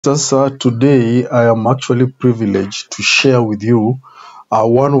Today I am actually privileged to share with you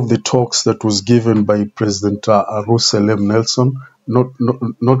one of the talks that was given by President Russell M. Nelson,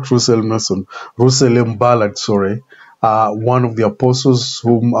 not Russell M. Nelson, Russell M. Ballard, sorry, one of the apostles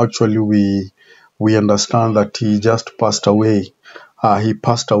whom actually we understand that he just passed away. He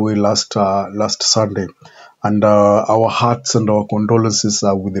passed away last Sunday, and our hearts and our condolences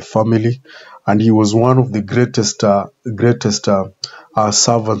are with the family. And he was one of the greatest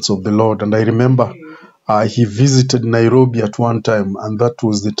servants of the Lord. And I remember he visited Nairobi at one time, and that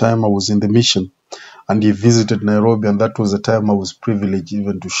was the time I was in the mission. And he visited Nairobi, and that was the time I was privileged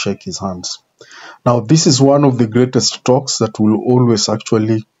even to shake his hands. Now, this is one of the greatest talks that will always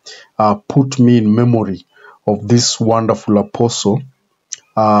actually put me in memory of this wonderful apostle,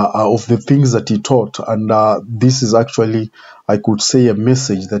 of the things that he taught. And this is actually, I could say, a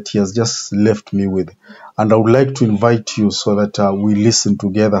message that he has just left me with. And I would like to invite you so that we listen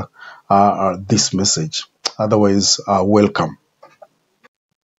together this message. Otherwise, welcome.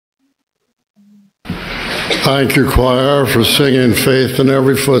 Thank you, choir, for singing Faith in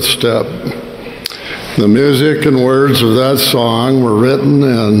Every Footstep. The music and words of that song were written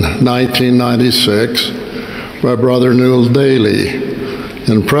in 1996 by Brother Newell Daly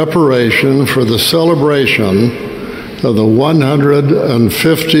in preparation for the celebration of the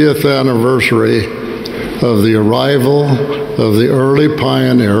 150th anniversary of the arrival of the early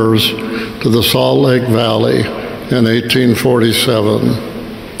pioneers to the Salt Lake Valley in 1847.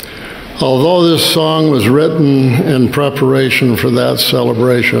 Although this song was written in preparation for that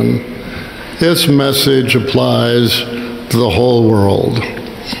celebration, its message applies to the whole world.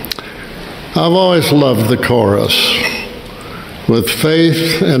 I've always loved the chorus. With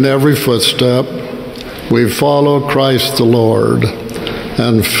faith in every footstep, we follow Christ the Lord,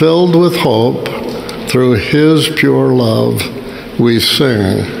 and filled with hope through his pure love, we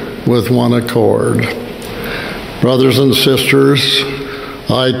sing with one accord. Brothers and sisters,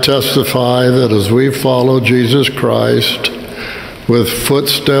 I testify that as we follow Jesus Christ with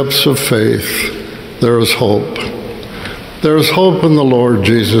footsteps of faith, there is hope. There is hope in the Lord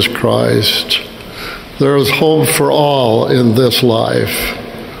Jesus Christ. There is hope for all in this life.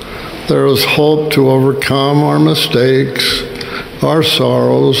 There is hope to overcome our mistakes, our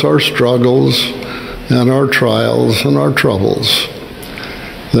sorrows, our struggles, and our trials and our troubles.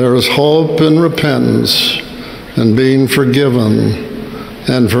 There is hope in repentance and being forgiven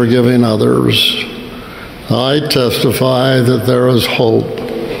and forgiving others. I testify that there is hope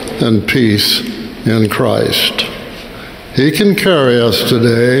and peace in Christ. He can carry us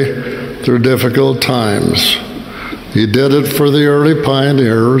today through difficult times. He did it for the early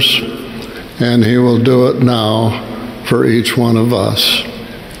pioneers, and he will do it now for each one of us.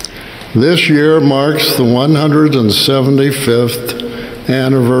 This year marks the 175th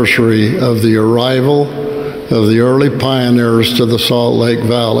anniversary of the arrival of the early pioneers to the Salt Lake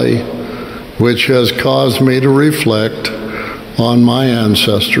Valley, which has caused me to reflect on my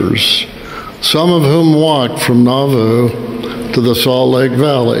ancestors, some of whom walked from Nauvoo to the Salt Lake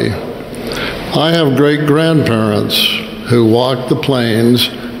Valley. I have great-grandparents who walked the plains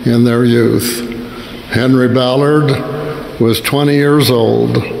in their youth. Henry Ballard was 20 years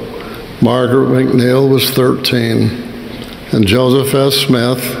old. Margaret McNeil was 13. And Joseph S.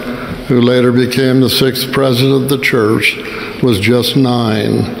 Smith, who later became the 6th president of the church, was just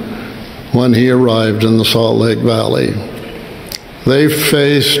 9 when he arrived in the Salt Lake Valley. They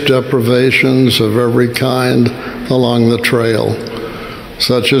faced deprivations of every kind along the trail,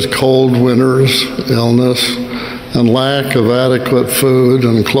 such as cold winters, illness, and lack of adequate food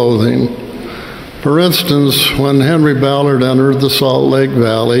and clothing. For instance, when Henry Ballard entered the Salt Lake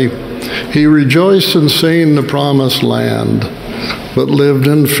Valley, he rejoiced in seeing the promised land, but lived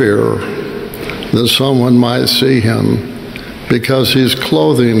in fear that someone might see him because his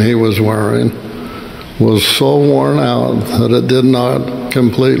clothing he was wearing was so worn out that it did not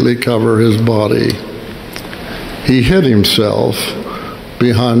completely cover his body. He hid himself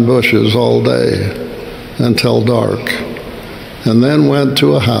behind bushes all day until dark, and then went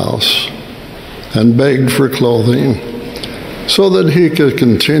to a house and begged for clothing so that he could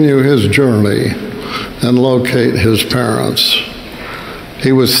continue his journey and locate his parents.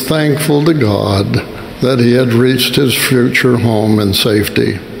 He was thankful to God that he had reached his future home in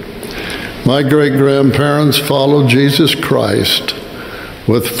safety. My great-grandparents followed Jesus Christ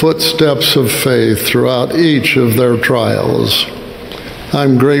with footsteps of faith throughout each of their trials.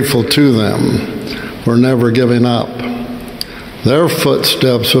 I'm grateful to them for never giving up. Their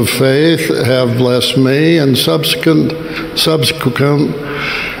footsteps of faith have blessed me and subsequent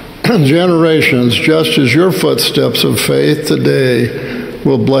generations, just as your footsteps of faith today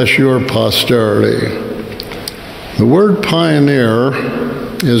will bless your posterity. The word pioneer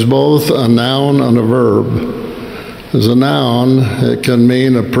is both a noun and a verb. As a noun, it can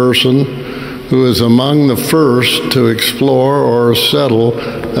mean a person who is among the first to explore or settle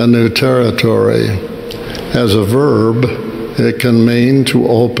a new territory. As a verb, it can mean to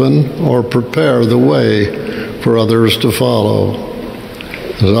open or prepare the way for others to follow.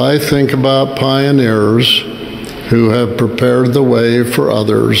 As I think about pioneers who have prepared the way for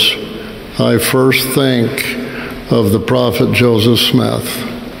others, I first think of the prophet Joseph Smith.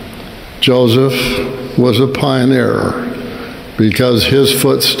 Joseph was a pioneer because his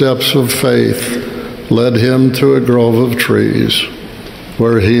footsteps of faith led him to a grove of trees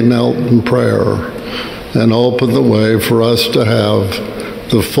where he knelt in prayer and opened the way for us to have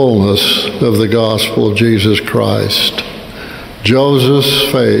the fullness of the gospel of Jesus Christ.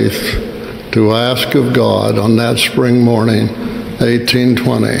 Joseph's faith to ask of God on that spring morning,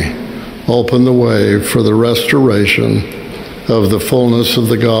 1820, opened the way for the restoration of the fullness of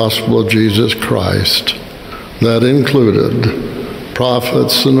the gospel of Jesus Christ. That included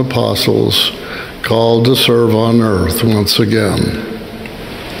prophets and apostles called to serve on earth once again.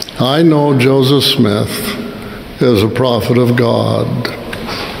 I know Joseph Smith is a prophet of God.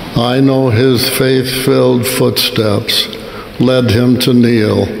 I know his faith-filled footsteps led him to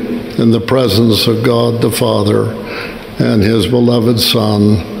kneel in the presence of God the Father and his beloved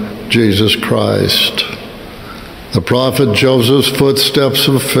Son, Jesus Christ. The prophet Joseph's footsteps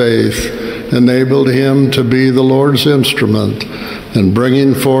of faith enabled him to be the Lord's instrument in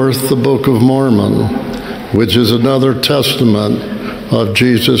bringing forth the Book of Mormon, which is another testament of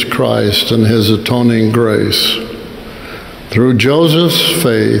Jesus Christ and his atoning grace. Through Joseph's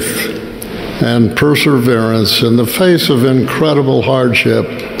faith and perseverance in the face of incredible hardship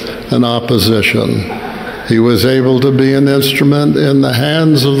and opposition, he was able to be an instrument in the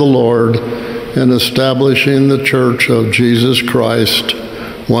hands of the Lord in establishing the Church of Jesus Christ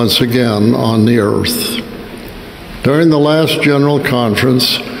once again on the earth. During the last General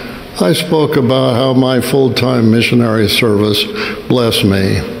Conference, I spoke about how my full-time missionary service blessed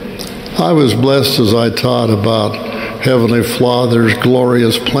me. I was blessed as I taught about Heavenly Father's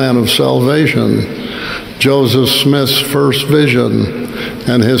glorious plan of salvation, Joseph Smith's first vision,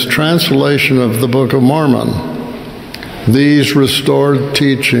 and his translation of the Book of Mormon. These restored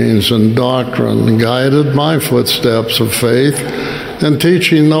teachings and doctrine guided my footsteps of faith in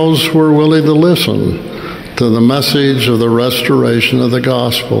teaching those who were willing to listen to the message of the restoration of the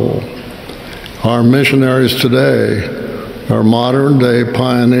gospel. Our missionaries today are modern-day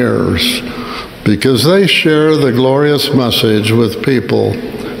pioneers because they share the glorious message with people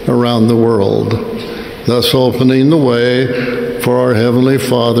around the world, thus opening the way for our Heavenly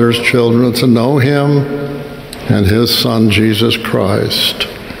Father's children to know Him and His Son, Jesus Christ.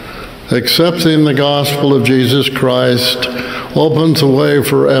 Accepting the gospel of Jesus Christ opens a way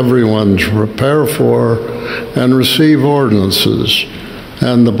for everyone to prepare for and receive ordinances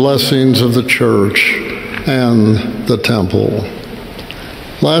and the blessings of the church and the temple.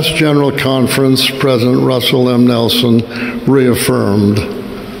 Last General Conference, President Russell M. Nelson reaffirmed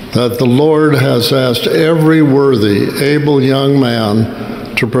that the Lord has asked every worthy, able young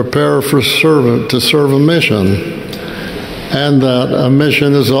man to prepare to serve a mission, and that a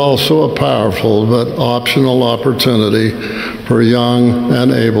mission is also a powerful but optional opportunity for young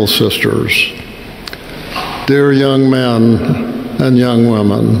and able sisters. Dear young men and young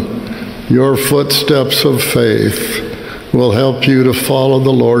women, your footsteps of faith will help you to follow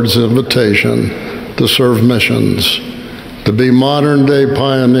the Lord's invitation to serve missions, to be modern-day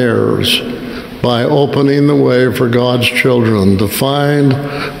pioneers by opening the way for God's children to find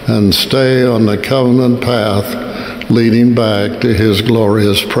and stay on the covenant path leading back to His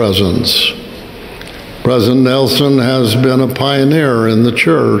glorious presence. President Nelson has been a pioneer in the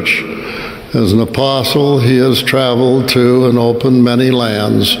church. As an apostle, he has traveled to and opened many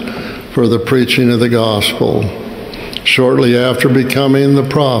lands for the preaching of the gospel. Shortly after becoming the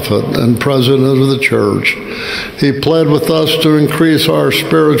prophet and president of the church, he pled with us to increase our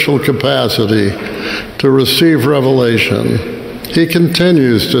spiritual capacity to receive revelation. He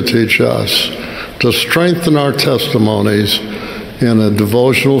continues to teach us to strengthen our testimonies. In a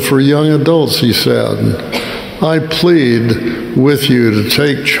devotional for young adults, he said, I plead with you to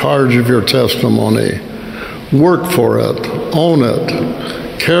take charge of your testimony. Work for it, own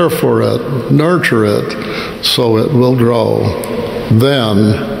it, care for it, nurture it, so it will grow.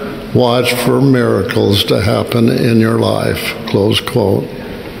 Then watch for miracles to happen in your life. Close quote.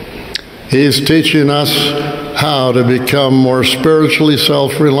 He's teaching us how to become more spiritually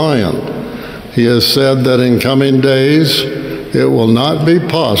self-reliant. He has said that in coming days, it will not be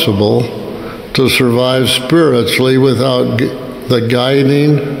possible to survive spiritually without the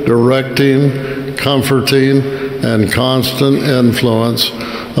guiding, directing, comforting, and constant influence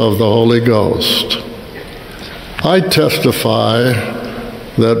of the Holy Ghost. I testify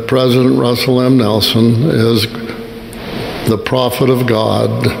that President Russell M. Nelson is the prophet of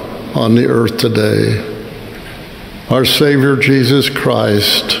God on the earth today. Our Savior Jesus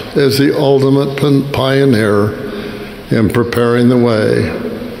Christ is the ultimate pioneer in preparing the way.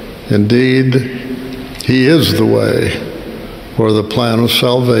 Indeed, He is the way for the plan of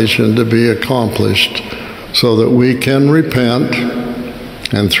salvation to be accomplished so that we can repent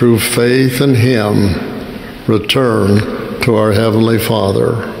and through faith in Him return to our Heavenly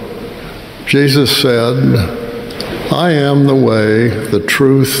Father. Jesus said, I am the way, the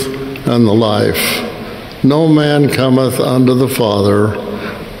truth, and the life. No man cometh unto the Father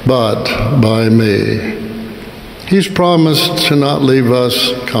but by me. He's promised to not leave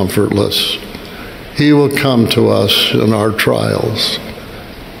us comfortless. He will come to us in our trials.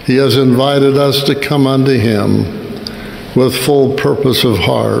 He has invited us to come unto Him with full purpose of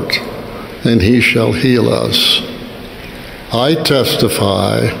heart, and He shall heal us. I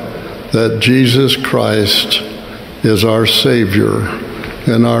testify that Jesus Christ is our Savior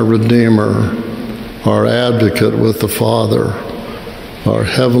and our Redeemer, our advocate with the Father. Our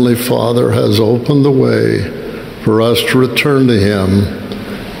Heavenly Father has opened the way for us to return to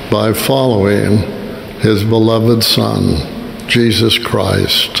Him by following His beloved Son, Jesus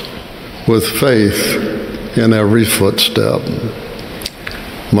Christ, with faith in every footstep.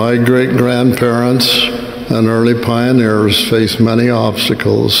 My great-grandparents and early pioneers faced many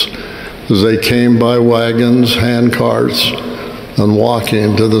obstacles as they came by wagons, hand carts, and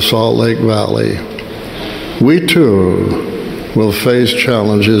walking to the Salt Lake Valley. We too will face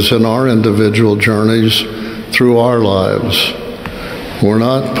challenges in our individual journeys through our lives. We're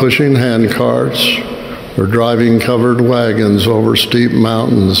not pushing hand carts or driving covered wagons over steep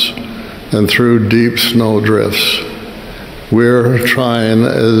mountains and through deep snow drifts. We're trying,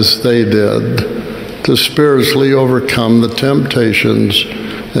 as they did, to spiritually overcome the temptations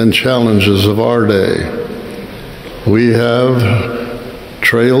and challenges of our day. We have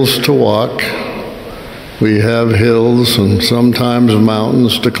trails to walk. We have hills and sometimes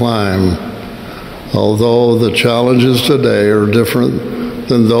mountains to climb. Although the challenges today are different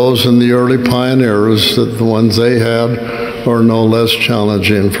than those in the early pioneers, that the ones they had are no less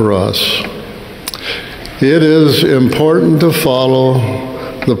challenging for us. It is important to follow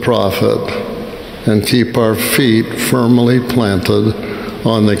the prophet and keep our feet firmly planted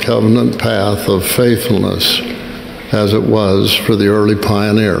on the covenant path of faithfulness as it was for the early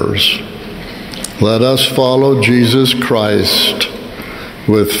pioneers. Let us follow Jesus Christ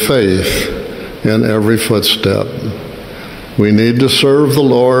with faith in every footstep. We need to serve the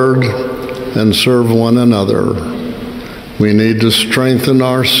Lord and serve one another. We need to strengthen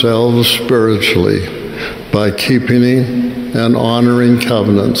ourselves spiritually by keeping and honoring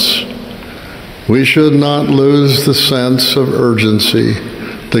covenants. We should not lose the sense of urgency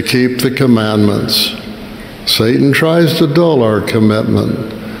to keep the commandments. Satan tries to dull our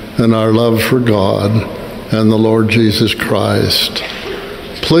commitment and our love for God and the Lord Jesus Christ.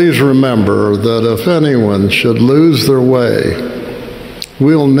 Please remember that if anyone should lose their way,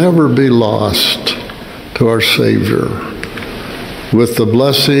 we'll never be lost to our Savior. With the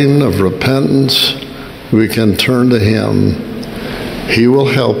blessing of repentance, we can turn to Him. He will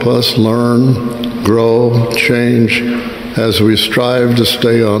help us learn, grow, change as we strive to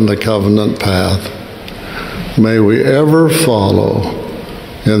stay on the covenant path. May we ever follow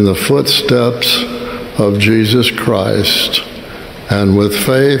in the footsteps of Jesus Christ, and with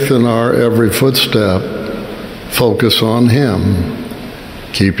faith in our every footstep, focus on Him,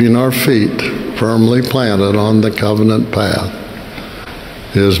 keeping our feet firmly planted on the covenant path.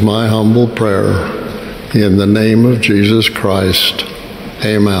 Is my humble prayer in the name of Jesus Christ.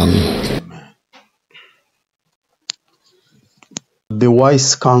 Amen. The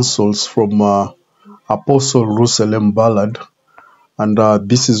wise counsels from Apostle Russell M. Ballard, and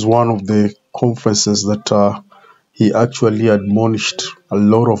this is one of the conferences that he actually admonished a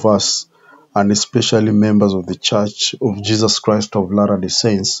lot of us, and especially members of the Church of Jesus Christ of Latter-day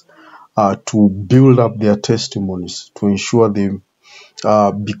Saints, to build up their testimonies, to ensure they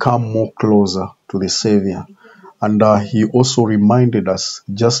become more closer to the Savior. And he also reminded us,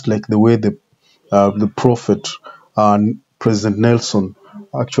 just like the way the prophet President Nelson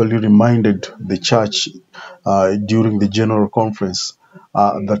actually reminded the church during the General Conference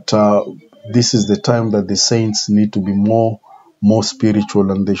that this is the time that the saints need to be more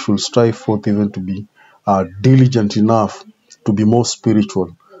spiritual, and they should strive forth even to be diligent enough to be more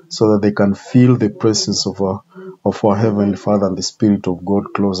spiritual, so that they can feel the presence of our Heavenly Father and the Spirit of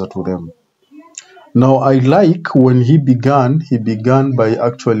God closer to them. Now, I like when he began by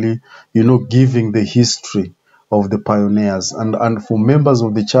actually, giving the history of the pioneers. And for members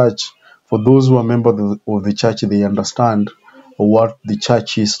of the church, for those who are members of the church, they understand what the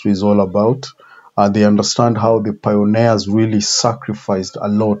church history is all about. They understand how the pioneers really sacrificed a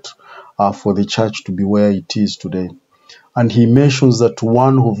lot for the church to be where it is today. And he mentions that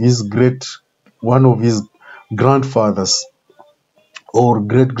one of his grandfathers or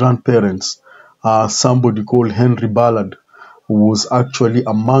great-grandparents, somebody called Henry Ballard, who was actually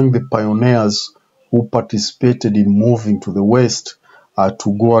among the pioneers who participated in moving to the West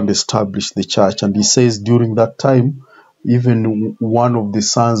to go and establish the church. And he says during that time, even one of the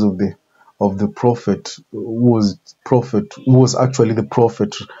sons of the prophet, who was actually the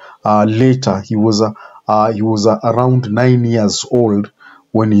prophet later, he was around 9 years old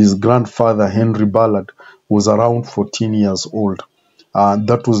when his grandfather Henry Ballard was around 14 years old.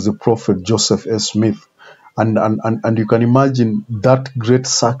 That was the prophet Joseph S. Smith. And you can imagine that great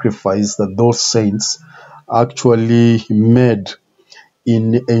sacrifice that those saints actually made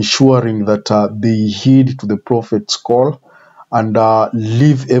in ensuring that they heed to the prophet's call and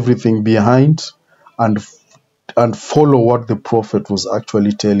leave everything behind and follow what the prophet was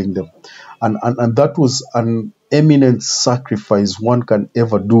actually telling them. And that was an eminent sacrifice one can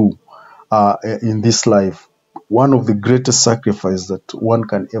ever do in this life. One of the greatest sacrifices that one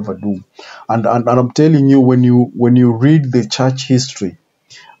can ever do. And I'm telling you, when you read the church history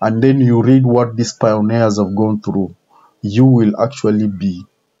and then you read what these pioneers have gone through, you will actually be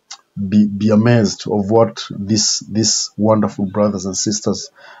amazed of what these wonderful brothers and sisters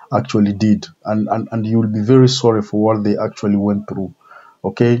actually did, and you will be very sorry for what they actually went through.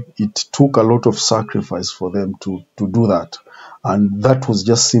 Okay, it took a lot of sacrifice for them to do that, and that was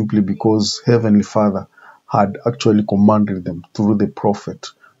just simply because Heavenly Father had actually commanded them through the prophet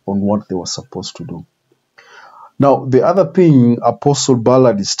on what they were supposed to do. Now, the other thing Apostle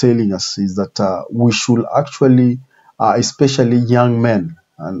Ballard is telling us is that we should actually, especially young men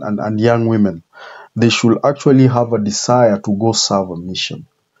and young women, they should actually have a desire to go serve a mission.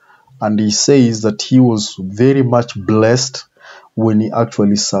 And he says that he was very much blessed when he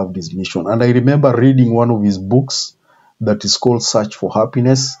actually served his mission. And I remember reading one of his books that is called Search for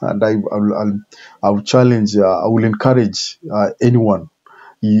Happiness. And I will encourage anyone.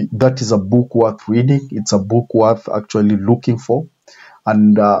 That is a book worth reading. It's a book worth actually looking for.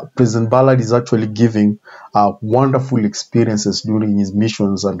 And President Ballard is actually giving wonderful experiences during his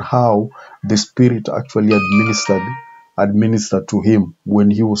missions and how the Spirit actually administered to him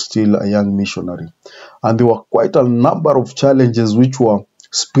when he was still a young missionary. And there were quite a number of challenges which were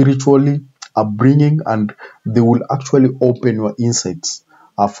spiritually upbringing, and they will actually open your insights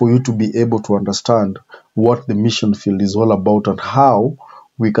for you to be able to understand what the mission field is all about and how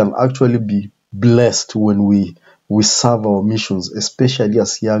we can actually be blessed when we serve our missions, especially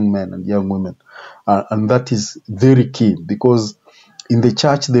as young men and young women. And that is very key, because in the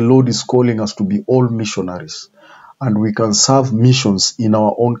church, the Lord is calling us to be all missionaries. And we can serve missions in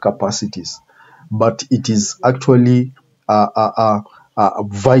our own capacities. But it is actually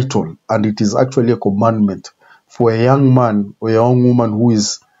vital, and it is actually a commandment for a young man or a young woman who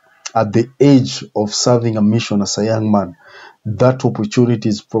is at the age of serving a mission as a young man. That opportunity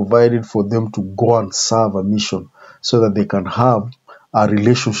is provided for them to go and serve a mission so that they can have a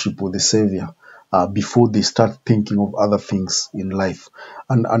relationship with the Savior before they start thinking of other things in life.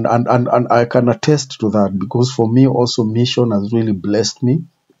 And I can attest to that, because for me also mission has really blessed me.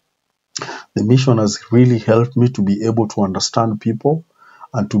 The mission has really helped me to be able to understand people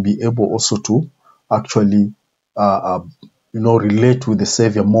and to be able also to actually relate with the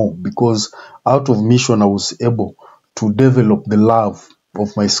Savior more, because out of mission I was able to develop the love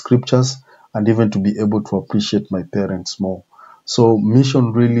of my scriptures and even to be able to appreciate my parents more. So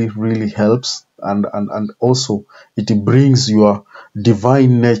mission really, really helps, and also it brings your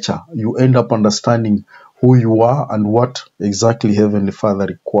divine nature. You end up understanding who you are and what exactly Heavenly Father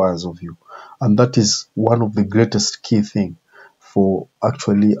requires of you. And that is one of the greatest key thing for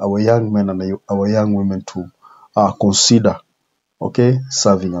actually our young men and our young women to consider, okay,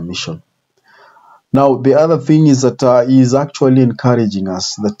 serving a mission. Now, the other thing is that he is actually encouraging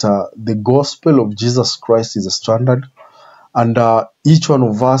us that the gospel of Jesus Christ is a standard, and each one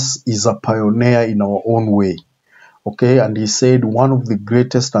of us is a pioneer in our own way. Okay, and he said one of the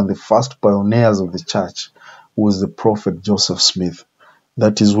greatest and the first pioneers of the church was the prophet Joseph Smith.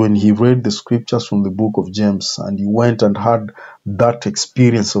 That is when he read the scriptures from the book of James and he went and had that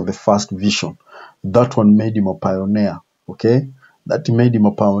experience of the first vision. That one made him a pioneer okay? That made him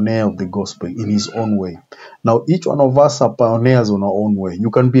a pioneer of the gospel in his own way. Now, each one of us are pioneers on our own way. You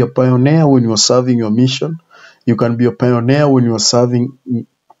can be a pioneer when you're serving your mission. You can be a pioneer when you're serving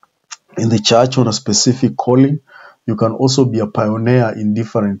in the church on a specific calling. You can also be a pioneer in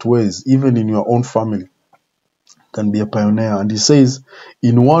different ways, even in your own family. Can be a pioneer. And he says,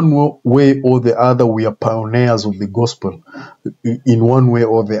 in one way or the other, we are pioneers of the gospel, in one way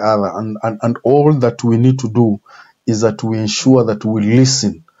or the other. And all that we need to do is that we ensure that we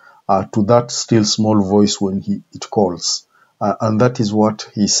listen to that still small voice when it calls. And that is what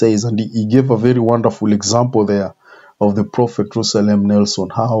he says. And he gave a very wonderful example there of the prophet Russell M. Nelson,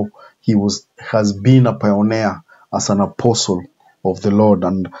 how he has been a pioneer as an apostle of the Lord,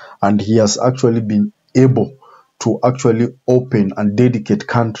 and he has actually been able to actually open and dedicate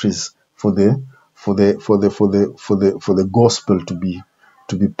countries for the gospel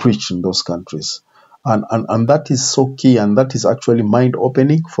to be preached in those countries. And that is so key, and that is actually mind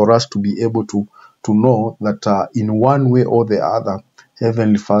opening for us to be able to know that in one way or the other,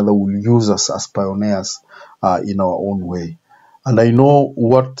 Heavenly Father will use us as pioneers in our own way. And I know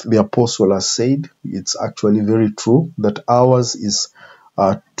what the apostle has said. It's actually very true that ours is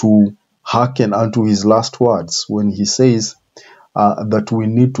to hearken unto his last words when he says that we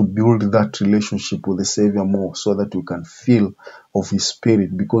need to build that relationship with the Savior more, so that we can feel of his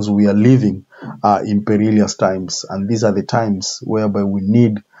spirit, because we are living in perilous times, and these are the times whereby we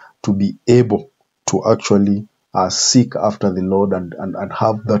need to be able to actually seek after the Lord and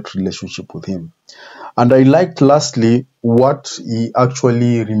have that relationship with him. And I liked lastly what he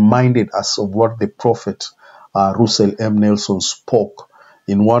actually reminded us of, what the prophet Russell M. Nelson spoke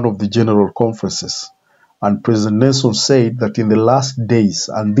in one of the general conferences. And President Nelson said that in the last days,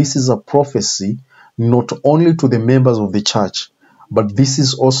 and this is a prophecy not only to the members of the church, but this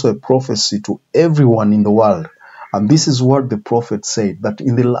is also a prophecy to everyone in the world. And this is what the prophet said, that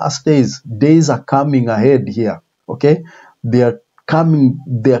in the last days are coming ahead here, okay? They are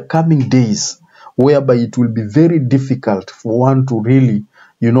coming days whereby it will be very difficult for one to really,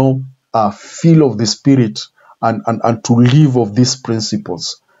 feel of the Spirit and to live of these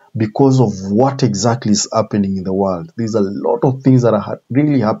principles, because of what exactly is happening in the world. There's a lot of things that are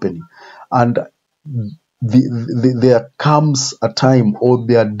really happening. And there comes a time, or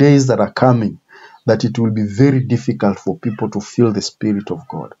there are days that are coming, that it will be very difficult for people to feel the Spirit of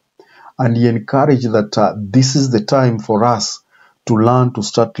God. And he encouraged that this is the time for us to learn to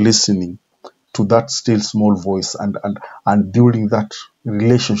start listening to that still small voice and building that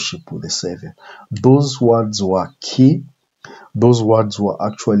relationship with the Savior. Those words were key. Those words were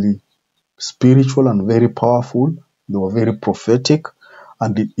actually spiritual and very powerful. They were very prophetic,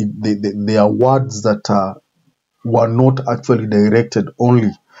 and they are words that were not actually directed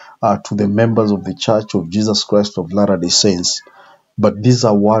only to the members of the Church of Jesus Christ of Latter-day Saints, but these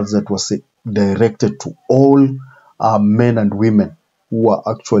are words that were directed to all men and women who are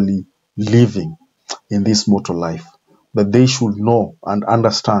actually living in this mortal life, that they should know and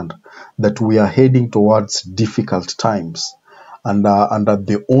understand that we are heading towards difficult times, and that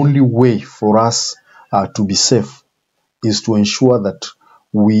the only way for us to be safe is to ensure that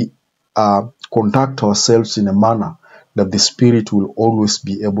we conduct ourselves in a manner that the Spirit will always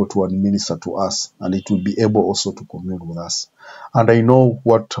be able to administer to us, and it will be able also to commune with us. And I know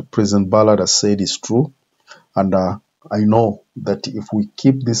what President Ballard has said is true, and I know that if we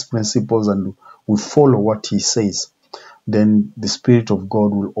keep these principles and we follow what he says, then the Spirit of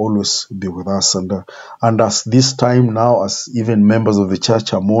God will always be with us. And as this time now, as even members of the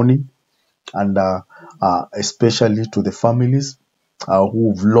church are mourning, and especially to the families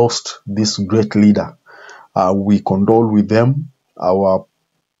who've lost this great leader, we condole with them.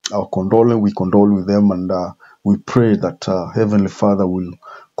 We condole with them, and we pray that Heavenly Father will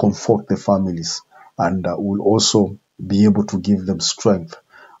comfort the families, and will also be able to give them strength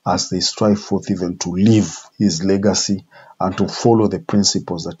as they strive forth even to live his legacy and to follow the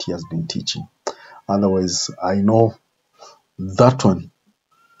principles that he has been teaching. Otherwise, I know that one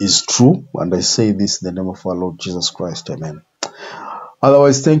is true, and I say this in the name of our Lord Jesus Christ. Amen.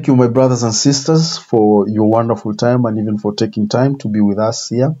 Otherwise, thank you, my brothers and sisters, for your wonderful time, and even for taking time to be with us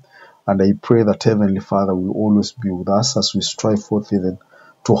here. And I pray that Heavenly Father will always be with us as we strive forth even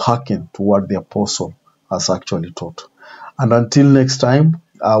to hearken to what the apostle has actually taught. And until next time,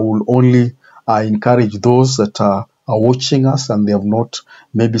 I will only encourage those that are watching us and they have not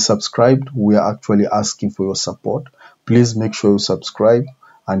maybe subscribed. We are actually asking for your support. Please make sure you subscribe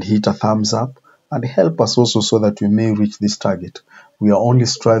and hit a thumbs up, and help us also so that we may reach this target. We are only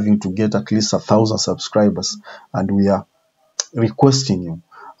striving to get at least 1,000 subscribers, and we are requesting you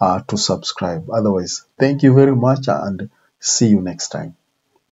to subscribe. Otherwise, thank you very much, and See you next time.